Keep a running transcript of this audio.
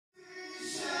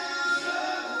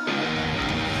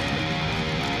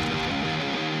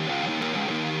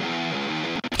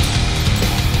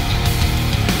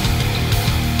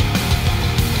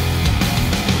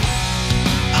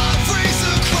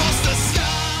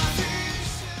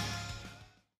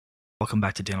Welcome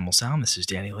back to Danimal Sound. This is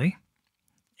Danny Lee.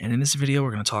 And in this video, we're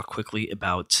going to talk quickly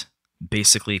about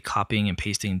basically copying and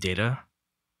pasting data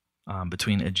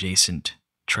between adjacent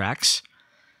tracks.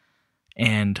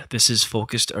 And this is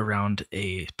focused around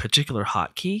a particular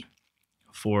hotkey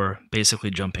for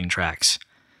basically jumping tracks.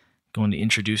 I'm going to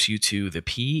introduce you to the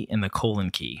P and the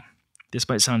colon key. This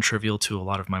might sound trivial to a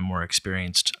lot of my more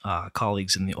experienced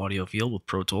colleagues in the audio field with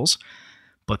Pro Tools,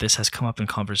 but this has come up in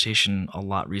conversation a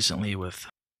lot recently with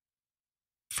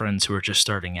friends who are just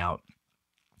starting out.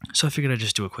 So I figured I'd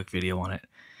just do a quick video on it.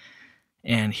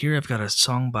 And here I've got a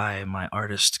song by my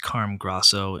artist Carm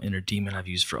Grasso, Inner Demon, I've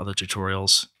used for other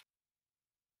tutorials.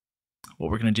 What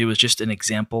we're going to do is just an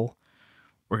example.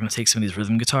 We're going to take some of these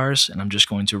rhythm guitars, and I'm just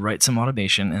going to write some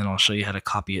automation, and I'll show you how to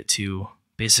copy it to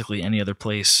basically any other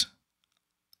place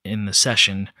in the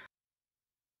session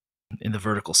in the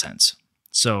vertical sense.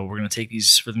 So we're going to take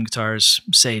these rhythm guitars,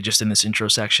 say just in this intro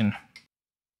section.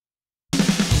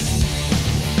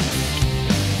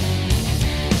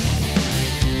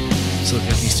 So we've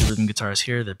got these two rhythm guitars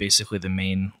here. They're basically the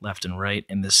main left and right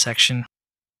in this section.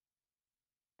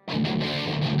 So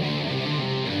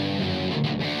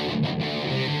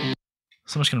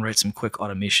I'm just going to write some quick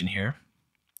automation here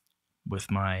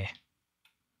with my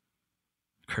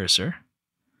cursor.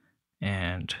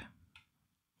 And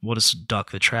we'll just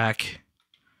duck the track.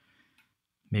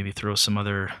 Maybe throw some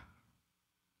other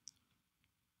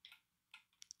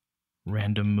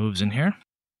random moves in here.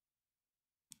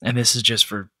 And this is just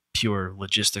for pure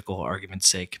logistical argument's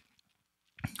sake.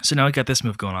 So now I got this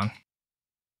move going on.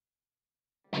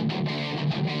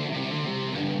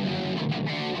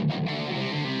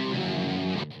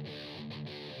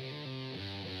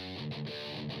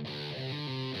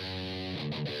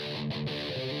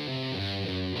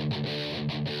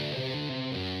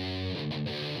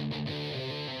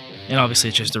 And obviously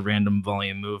it's just a random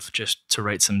volume move just to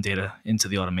write some data into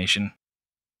the automation.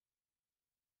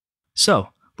 So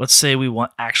let's say we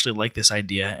actually like this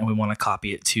idea and we want to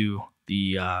copy it to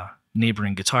the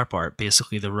neighboring guitar part,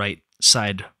 basically the right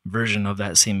side version of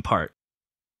that same part.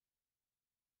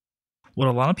 What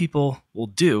a lot of people will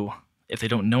do, if they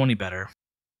don't know any better,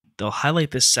 they'll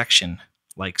highlight this section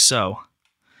like so,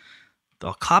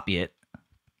 they'll copy it,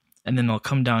 and then they'll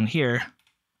come down here,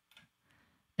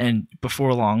 and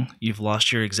before long, you've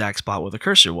lost your exact spot where the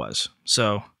cursor was.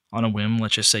 So on a whim,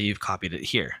 let's just say you've copied it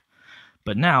here.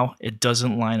 But now it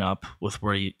doesn't line up with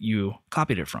where you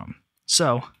copied it from.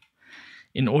 So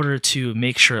in order to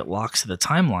make sure it locks to the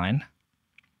timeline,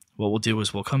 what we'll do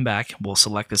is we'll come back, we'll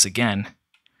select this again,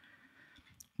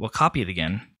 we'll copy it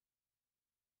again,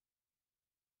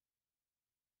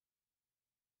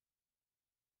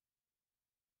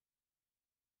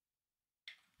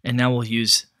 and now we'll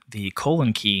use the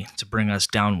colon key to bring us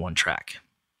down one track.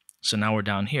 So now we're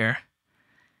down here,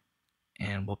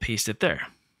 and we'll paste it there.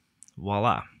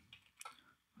 Voila.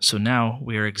 So now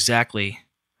we are exactly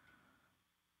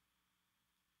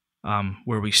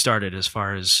where we started as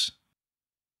far as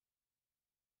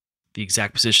the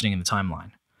exact positioning in the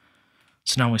timeline.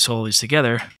 So now when we solo these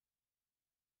together,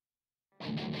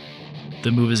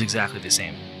 the move is exactly the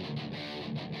same.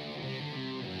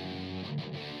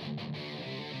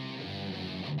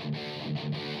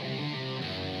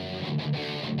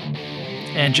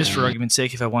 And just for argument's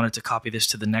sake, if I wanted to copy this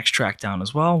to the next track down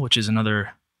as well, which is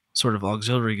another sort of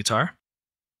auxiliary guitar,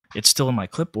 it's still in my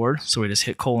clipboard, so we just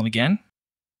hit colon again,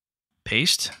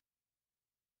 paste,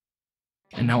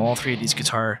 and now all three of these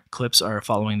guitar clips are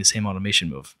following the same automation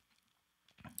move.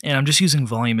 And I'm just using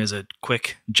volume as a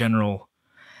quick general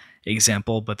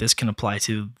example, but this can apply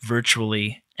to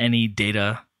virtually any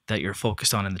data that you're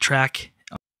focused on in the track.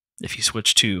 If you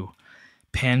switch to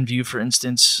pan view, for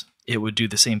instance, it would do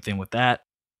the same thing with that.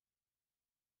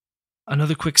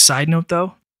 Another quick side note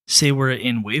though, say we're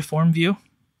in waveform view.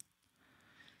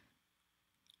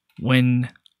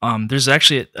 When there's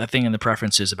actually a thing in the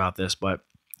preferences about this, but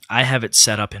I have it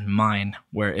set up in mine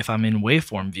where if I'm in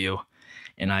waveform view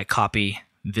and I copy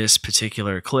this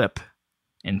particular clip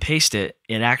and paste it,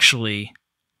 it actually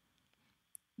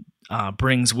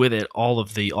brings with it all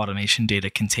of the automation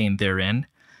data contained therein.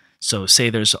 So say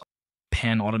there's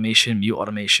pan automation, mute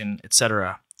automation,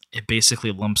 etc. It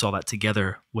basically lumps all that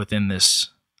together within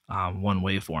this one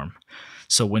waveform.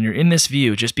 So when you're in this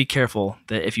view, just be careful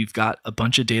that if you've got a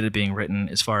bunch of data being written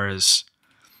as far as,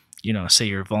 you know, say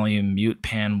your volume, mute,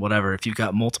 pan, whatever, if you've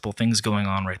got multiple things going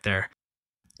on right there,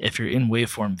 if you're in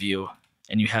waveform view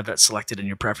and you have that selected in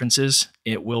your preferences,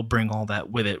 it will bring all that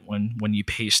with it when you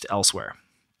paste elsewhere.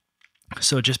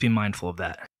 So just be mindful of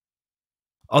that.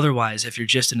 Otherwise, if you're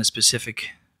just in a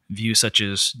specific view such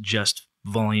as just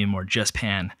volume or just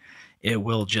pan, it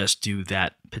will just do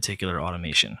that particular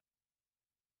automation.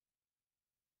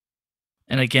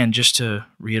 And again, just to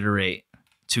reiterate,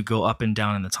 to go up and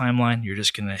down in the timeline, you're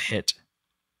just going to hit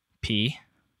P,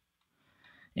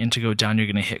 and to go down, you're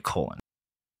going to hit colon.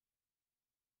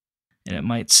 And it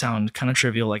might sound kind of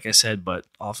trivial, like I said, but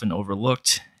often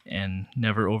overlooked and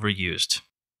never overused.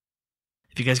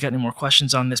 If you guys got any more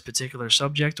questions on this particular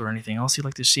subject or anything else you'd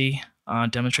like to see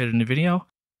demonstrated in a video,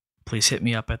 please hit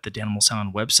me up at the Danimal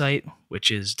Sound website,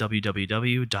 which is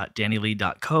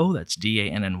www.dannylee.co. That's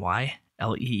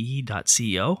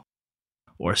DANNYLEE.co.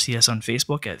 Or see us on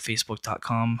Facebook at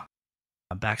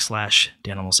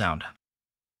facebook.com/Danimal Sound.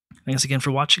 Thanks again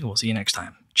for watching. We'll see you next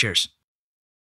time. Cheers.